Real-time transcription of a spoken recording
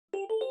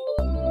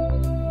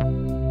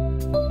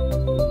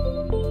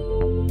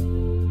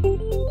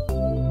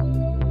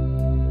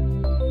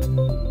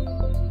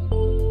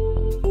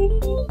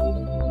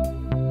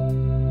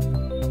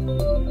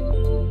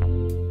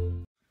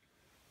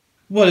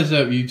What is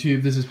up,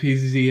 YouTube? This is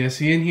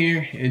PZSEN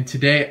here, and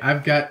today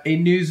I've got a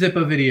new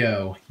Zippo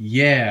video.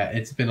 Yeah,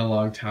 it's been a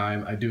long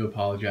time. I do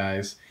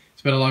apologize.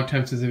 It's been a long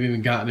time since I've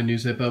even gotten a new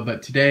Zippo,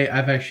 but today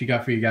I've actually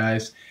got for you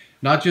guys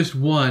not just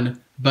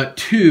one, but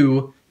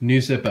two new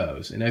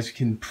Zippos. And as you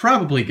can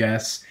probably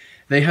guess,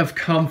 they have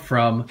come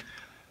from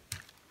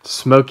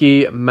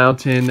Smoky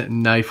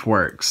Mountain Knife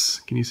Works.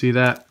 Can you see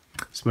that?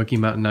 Smoky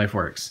Mountain Knife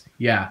Works.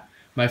 Yeah.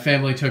 My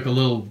family took a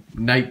little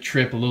night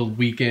trip, a little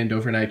weekend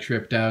overnight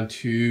trip down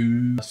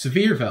to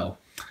Sevierville.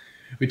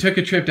 We took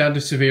a trip down to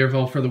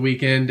Sevierville for the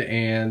weekend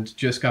and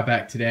just got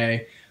back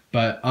today.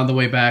 But on the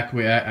way back,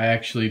 I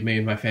actually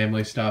made my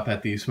family stop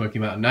at the Smoky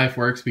Mountain Knife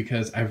Works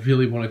because I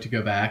really wanted to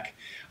go back.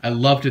 I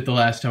loved it the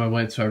last time I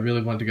went, so I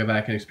really wanted to go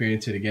back and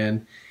experience it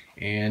again.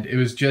 And it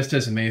was just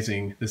as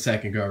amazing the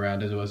second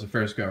go-around as it was the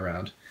first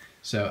go-around.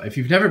 So if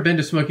you've never been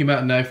to Smoky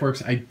Mountain Knife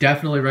Works, I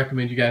definitely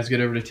recommend you guys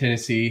get over to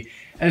Tennessee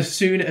as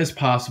soon as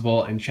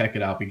possible and check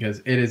it out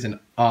because it is an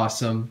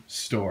awesome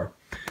store.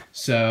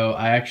 So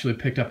I actually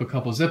picked up a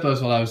couple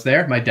Zippos while I was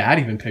there. My dad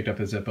even picked up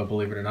a Zippo,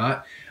 believe it or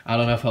not. I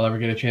don't know if I'll ever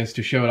get a chance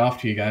to show it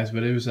off to you guys,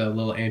 but it was a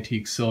little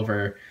antique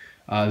silver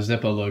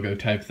Zippo logo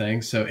type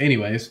thing. So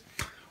anyways,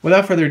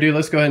 without further ado,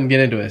 let's go ahead and get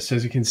into it. So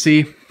as you can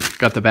see,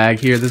 got the bag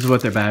here. This is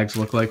what their bags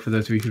look like for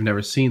those of you who've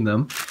never seen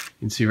them.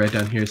 You can see right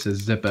down here it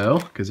says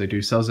Zippo because they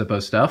do sell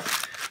Zippo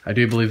stuff. I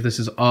do believe this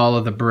is all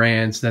of the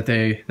brands that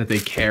they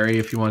carry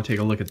if you want to take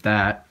a look at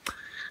that.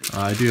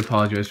 I do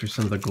apologize for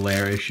some of the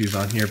glare issues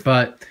on here,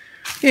 but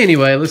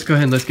anyway, let's go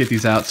ahead and let's get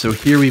these out. So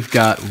here we've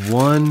got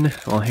one,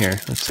 well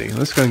here, let's see,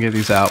 let's go and get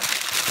these out.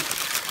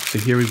 So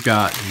here we've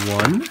got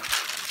one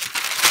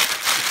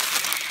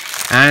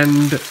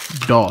and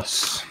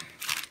dos.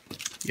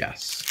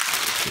 Yes,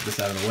 get this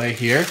out of the way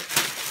here.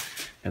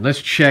 And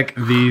let's check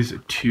these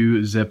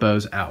two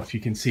Zippos out. You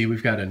can see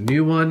we've got a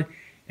new one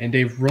and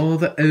a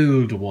rather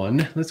old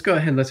one. Let's go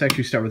ahead and let's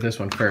actually start with this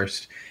one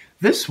first.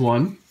 This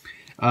one,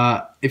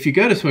 if you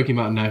go to Smoky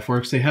Mountain Knife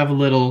Works, they have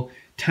a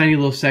tiny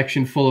little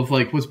section full of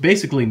like what's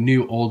basically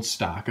new old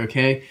stock,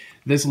 okay?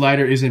 This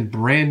lighter is in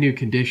brand new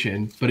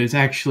condition, but it's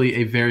actually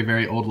a very,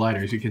 very old lighter,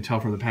 as you can tell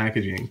from the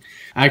packaging.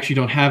 I actually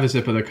don't have a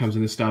Zippo that comes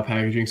in this style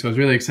packaging, so I was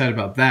really excited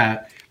about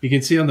that. You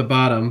can see on the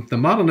bottom, the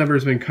model number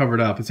has been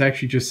covered up. It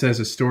actually just says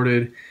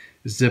Assorted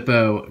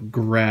Zippo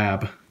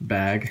Grab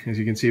Bag. As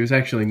you can see, it was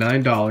actually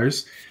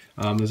 $9.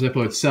 The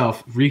Zippo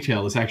itself,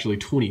 retail, is actually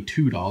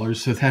 $22,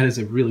 so that is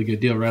a really good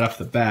deal right off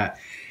the bat.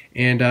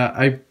 And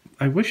I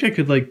wish I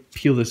could like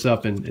peel this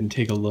up and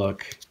take a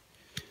look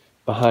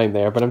behind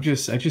there, but I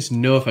just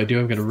know if I do,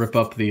 I'm going to rip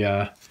up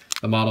the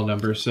model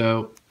number.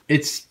 So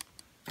let's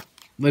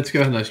go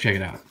ahead and let's check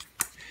it out.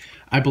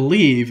 I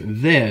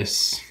believe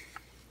this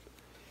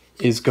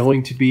is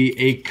going to be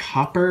a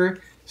copper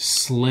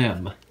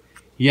slim.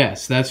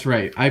 Yes, that's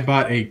right. I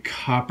bought a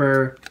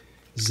copper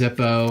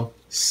Zippo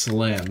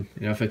slim.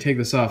 You know, if I take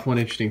this off, one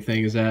interesting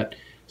thing is that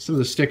some of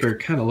the sticker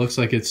kind of looks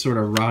like it's sort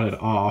of rotted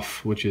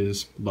off, which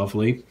is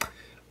lovely.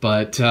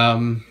 But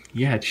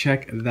yeah,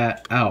 check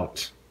that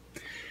out.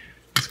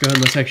 Let's go ahead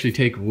and let's actually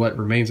take what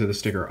remains of the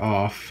sticker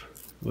off,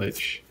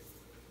 which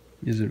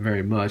isn't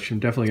very much. I'm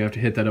definitely going to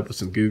have to hit that up with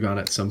some Goo Gone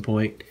at some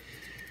point.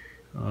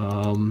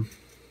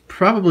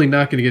 Probably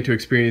not going to get to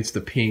experience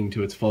the ping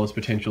to its fullest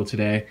potential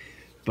today,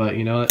 but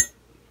you know what?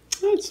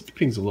 It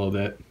pings a little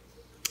bit.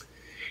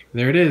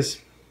 There it is.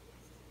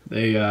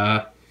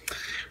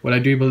 What I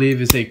do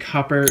believe is a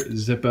copper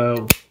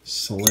Zippo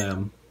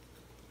Slim.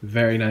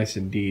 Very nice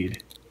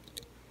indeed.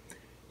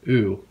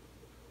 Ooh,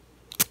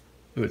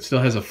 it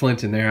still has a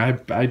flint in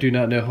there. I do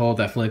not know how old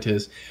that flint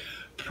is.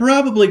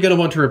 Probably going to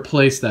want to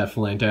replace that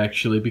flint,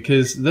 actually,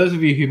 because those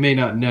of you who may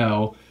not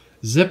know,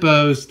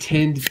 Zippos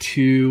tend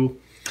to,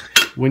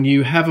 when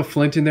you have a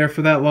flint in there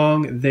for that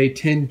long, they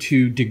tend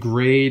to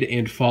degrade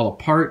and fall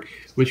apart,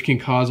 which can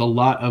cause a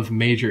lot of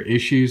major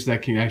issues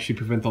that can actually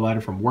prevent the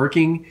lighter from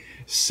working.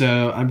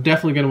 So I'm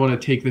definitely going to want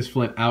to take this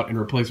flint out and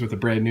replace it with a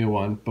brand new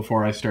one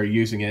before I start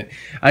using it.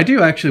 I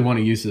do actually want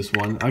to use this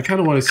one. I kind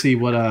of want to see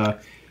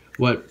what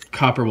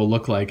copper will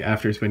look like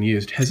after it's been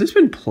used. Has this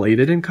been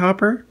plated in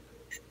copper?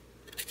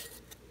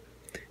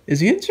 Is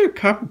the insert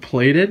copper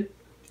plated?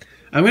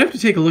 I'm going to have to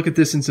take a look at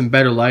this in some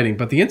better lighting,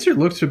 but the insert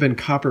looks to have been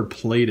copper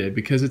plated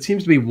because it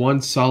seems to be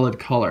one solid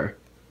color.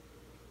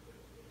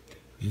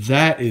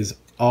 That is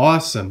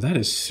awesome. That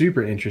is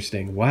super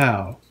interesting.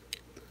 Wow.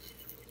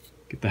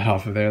 Get that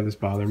off of there. This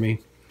bothered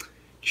me.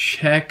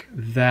 Check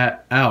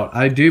that out.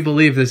 I do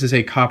believe this is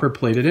a copper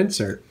plated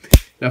insert.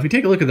 Now, if we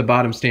take a look at the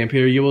bottom stamp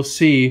here, you will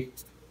see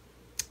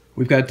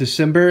we've got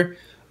December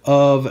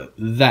of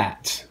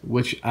that,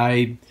 which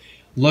I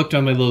looked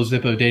on my little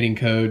Zippo dating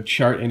code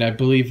chart, and I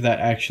believe that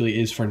actually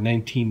is for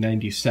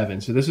 1997.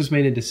 So this was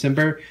made in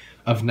December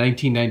of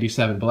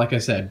 1997. But like I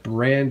said,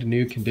 brand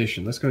new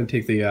condition. Let's go and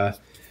take the,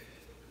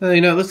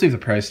 you know, let's leave the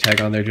price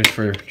tag on there just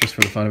for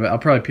the fun of it. I'll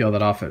probably peel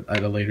that off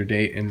at a later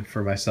date and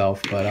for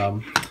myself.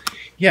 But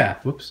yeah,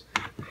 whoops.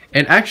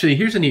 And actually,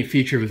 here's a neat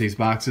feature with these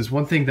boxes.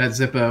 One thing that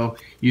Zippo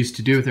used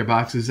to do with their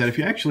boxes is that if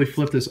you actually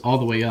flip this all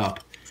the way up,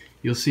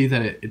 you'll see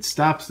that it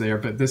stops there,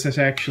 but this is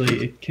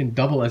actually, it can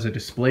double as a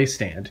display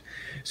stand.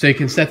 So you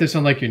can set this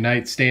on like your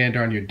nightstand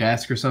or on your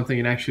desk or something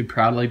and actually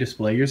proudly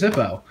display your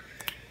Zippo,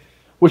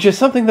 which is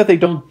something that they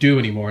don't do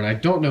anymore, and I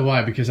don't know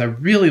why, because I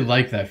really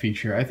like that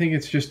feature. I think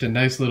it's just a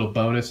nice little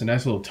bonus, a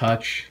nice little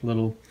touch,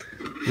 little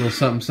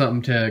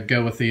something to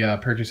go with the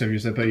purchase of your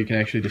Zippo. You can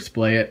actually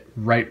display it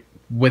right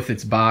with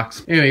its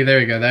box. Anyway, there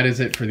you go. That is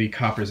it for the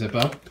copper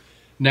Zippo.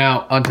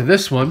 Now, onto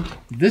this one.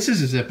 This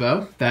is a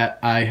Zippo that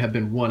I have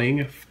been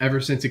wanting ever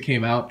since it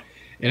came out.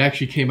 It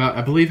actually came out,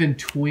 I believe, in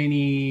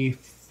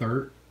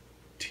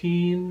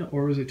 2013,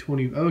 or was it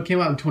 20? Oh, it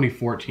came out in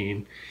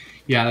 2014.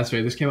 Yeah, that's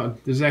right. This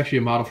is actually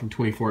a model from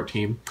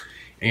 2014,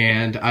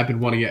 and I've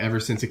been wanting it ever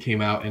since it came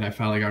out, and I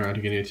finally got around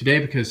to getting it today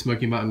because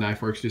Smoky Mountain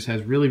Knife Works just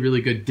has really,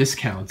 really good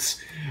discounts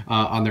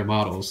on their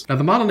models. Now,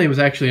 the model name was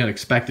actually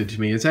unexpected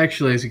to me. It's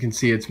actually, as you can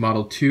see, it's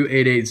model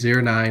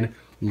 28809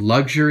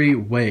 Luxury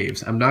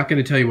Waves. I'm not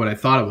going to tell you what I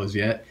thought it was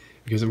yet,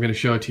 because I'm going to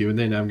show it to you, and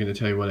then I'm going to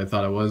tell you what I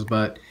thought it was,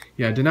 but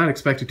yeah, I did not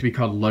expect it to be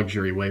called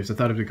Luxury Waves. I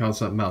thought it would be called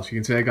something else. You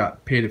can see I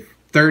got paid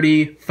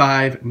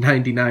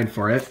 $35.99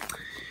 for it.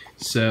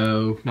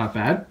 So, not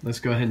bad.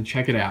 Let's go ahead and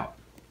check it out.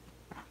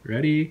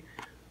 Ready?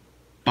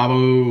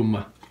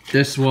 Ba-boom.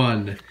 This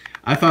one.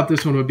 I thought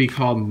this one would be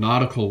called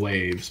Nautical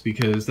Waves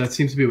because that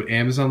seems to be what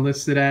Amazon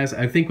lists it as.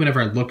 I think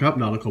whenever I look up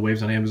Nautical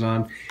Waves on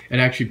Amazon, it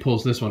actually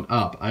pulls this one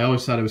up. I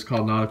always thought it was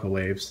called Nautical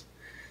Waves,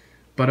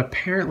 but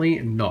apparently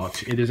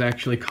not. It is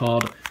actually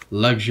called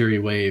Luxury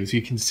Waves.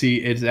 You can see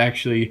it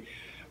actually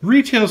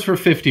retails for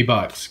 50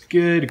 bucks.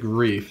 Good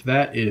grief.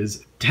 That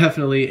is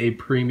definitely a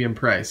premium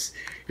price.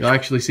 You'll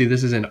actually see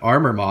this is an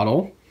armor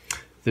model.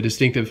 The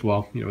distinctive,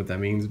 well, you know what that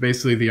means.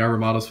 Basically, the armor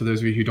models, for those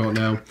of you who don't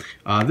know,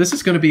 this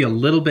is going to be a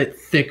little bit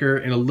thicker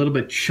and a little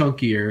bit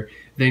chunkier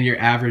than your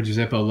average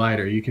Zippo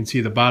lighter. You can see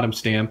the bottom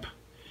stamp.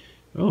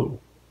 Oh.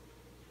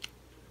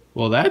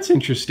 Well, that's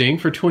interesting.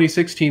 For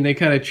 2016, they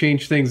kind of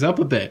changed things up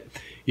a bit.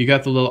 You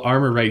got the little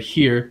armor right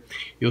here.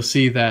 You'll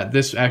see that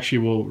this actually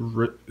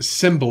will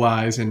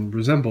symbolize and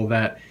resemble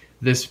that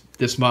this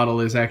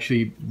model is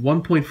actually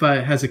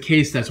 1.5, has a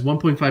case that's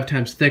 1.5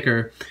 times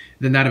thicker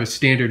than that of a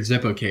standard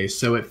Zippo case.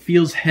 So it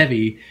feels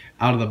heavy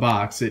out of the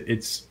box.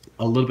 It's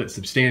a little bit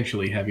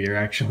substantially heavier,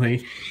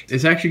 actually.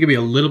 It's actually going to be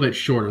a little bit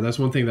shorter. That's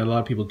one thing that a lot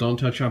of people don't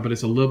touch on, but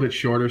it's a little bit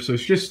shorter. So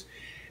it's just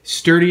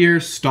sturdier,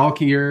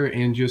 stalkier,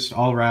 and just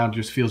all around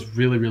just feels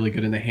really, really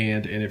good in the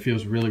hand, and it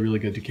feels really, really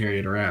good to carry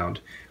it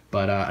around.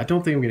 But I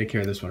don't think I'm going to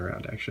carry this one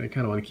around, actually. I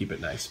kind of want to keep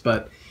it nice.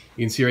 But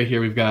you can see right here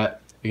we've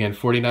got, again,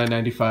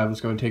 $49.95. Let's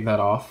go and take that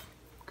off.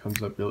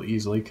 Comes up real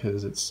easily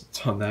because it's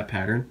on that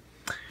pattern.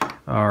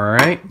 All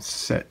right,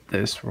 set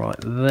this right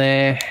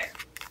there.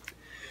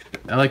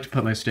 I like to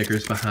put my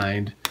stickers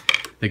behind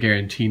the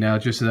guarantee now,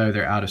 just so that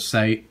they're out of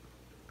sight.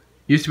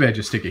 Used to be I'd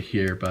just stick it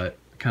here, but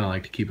I kind of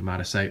like to keep them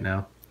out of sight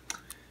now.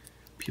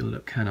 Peel it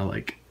up kind of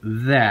like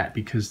that,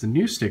 because the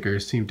new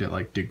stickers seem to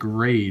like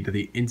degrade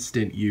the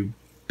instant you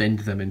bend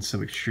them in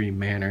some extreme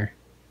manner.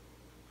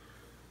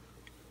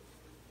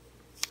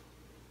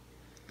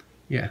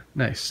 Yeah,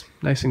 nice.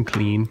 Nice and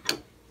clean.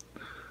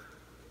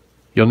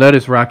 You'll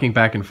notice rocking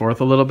back and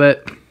forth a little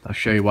bit. I'll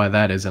show you why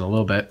that is in a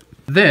little bit.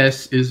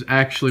 This is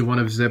actually one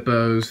of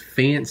Zippo's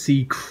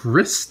fancy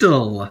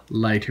crystal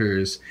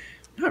lighters.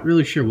 I'm not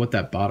really sure what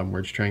that bottom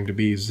word's trying to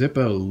be.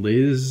 Zippo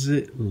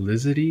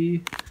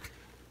Lizzy?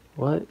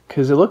 What?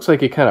 Because it looks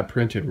like it kind of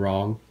printed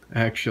wrong,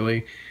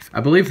 actually.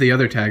 I believe the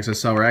other tags I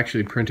saw were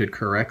actually printed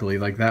correctly.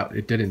 Like that,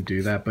 it didn't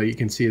do that, but you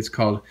can see it's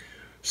called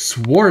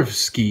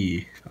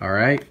Swarovski, all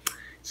right?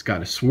 It's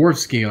got a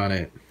Swarovski on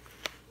it.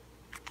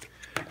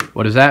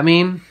 What does that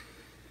mean?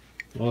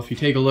 Well, if you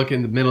take a look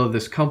in the middle of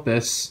this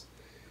compass,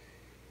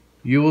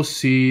 you will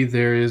see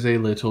there is a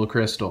little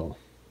crystal.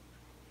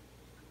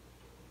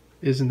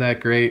 Isn't that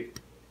great?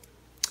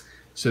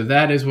 So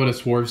that is what a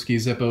Swarovski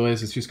Zippo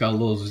is. It's just got a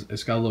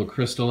little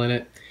crystal in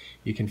it.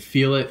 You can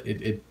feel it.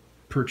 It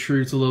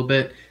protrudes a little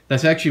bit.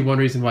 That's actually one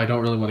reason why I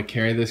don't really want to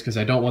carry this, because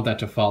I don't want that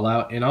to fall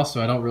out, and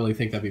also I don't really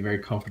think that'd be very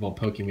comfortable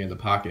poking me in the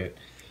pocket.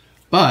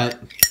 But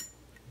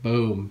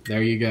boom,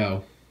 there you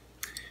go.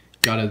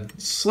 Got a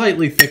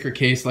slightly thicker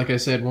case, like I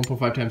said,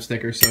 1.5 times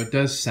thicker, so it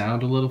does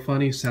sound a little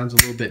funny. Sounds a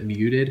little bit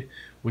muted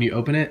when you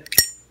open it.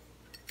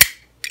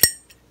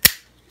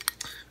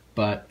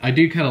 But I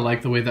do kind of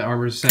like the way the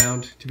armors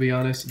sound, to be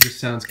honest. It just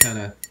sounds kind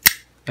of...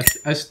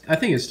 I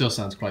think it still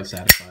sounds quite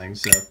satisfying,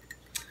 so...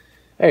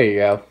 There you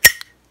go.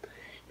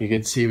 You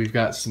can see we've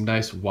got some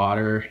nice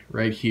water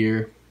right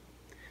here,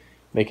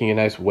 making a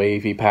nice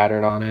wavy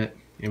pattern on it.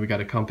 And we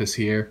got a compass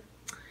here.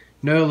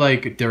 No,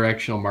 like,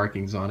 directional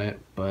markings on it,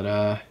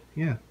 but,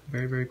 yeah,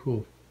 very, very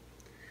cool.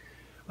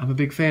 I'm a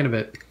big fan of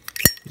it.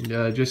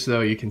 And, just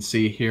so you can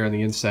see here on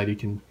the inside, you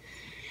can...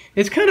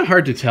 It's kind of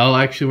hard to tell,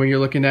 actually, when you're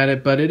looking at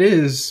it, but it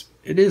is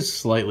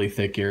slightly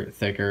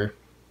thicker.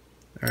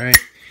 All right.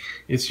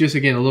 It's just,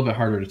 again, a little bit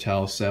harder to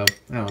tell, so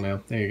I don't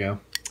know. There you go.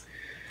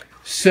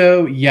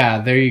 So,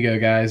 yeah, there you go,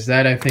 guys.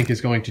 That, I think,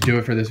 is going to do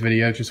it for this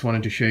video. Just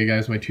wanted to show you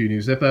guys my two new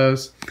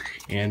Zippos.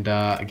 And,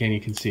 again,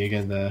 you can see,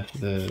 again,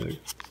 the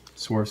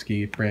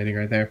Swarovski branding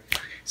right there.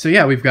 So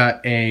yeah, we've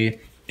got a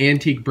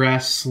antique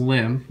brass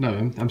slim.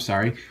 No, I'm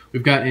sorry.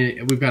 We've got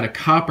a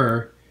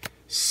copper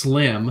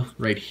slim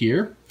right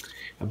here.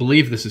 I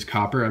believe this is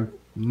copper. I'm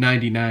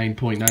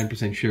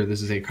 99.9% sure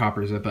this is a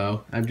copper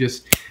Zippo.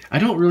 I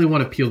don't really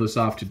want to peel this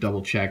off to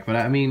double check, but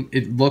I mean,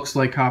 it looks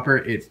like copper.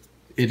 It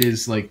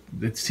is like,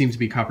 it seems to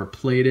be copper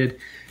plated.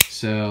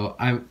 So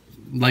I'm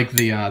like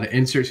the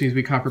insert seems to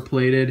be copper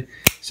plated.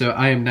 So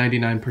I am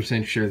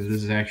 99% sure that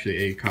this is actually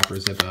a copper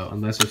Zippo,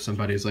 unless if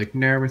somebody's like,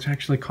 no, it's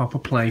actually copper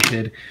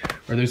plated,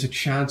 or there's a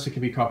chance it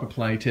could be copper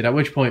plated, at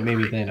which point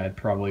maybe then I'd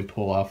probably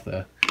pull off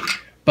the,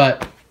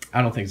 but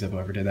I don't think Zippo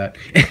ever did that.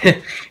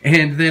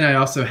 And then I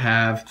also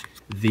have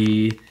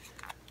the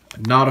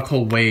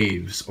Nautical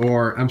Waves,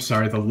 or I'm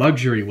sorry, the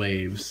Luxury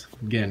Waves.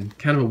 Again,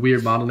 kind of a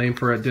weird model name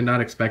for it, did not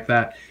expect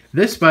that.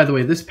 This, by the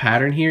way, this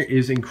pattern here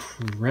is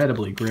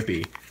incredibly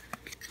grippy.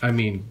 I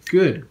mean,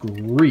 good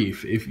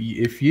grief.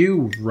 If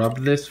you rub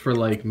this for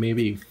like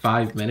maybe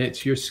 5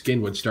 minutes, your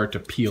skin would start to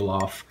peel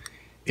off.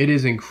 It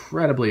is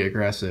incredibly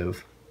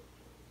aggressive.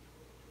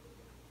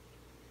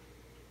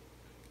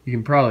 You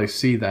can probably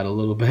see that a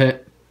little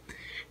bit.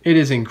 It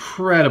is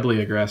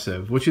incredibly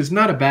aggressive, which is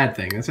not a bad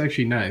thing. That's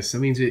actually nice. That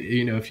means,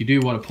 you know, if you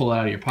do want to pull it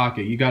out of your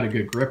pocket, you got a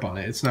good grip on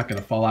it. It's not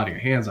going to fall out of your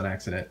hands on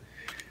accident.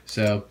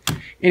 So,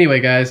 anyway,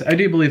 guys, I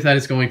do believe that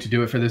is going to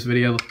do it for this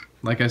video,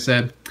 like I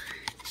said.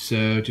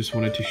 So, just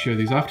wanted to show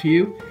these off to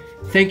you.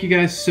 Thank you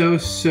guys so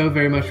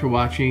very much for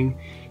watching,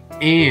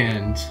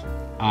 and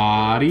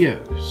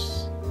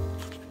adios.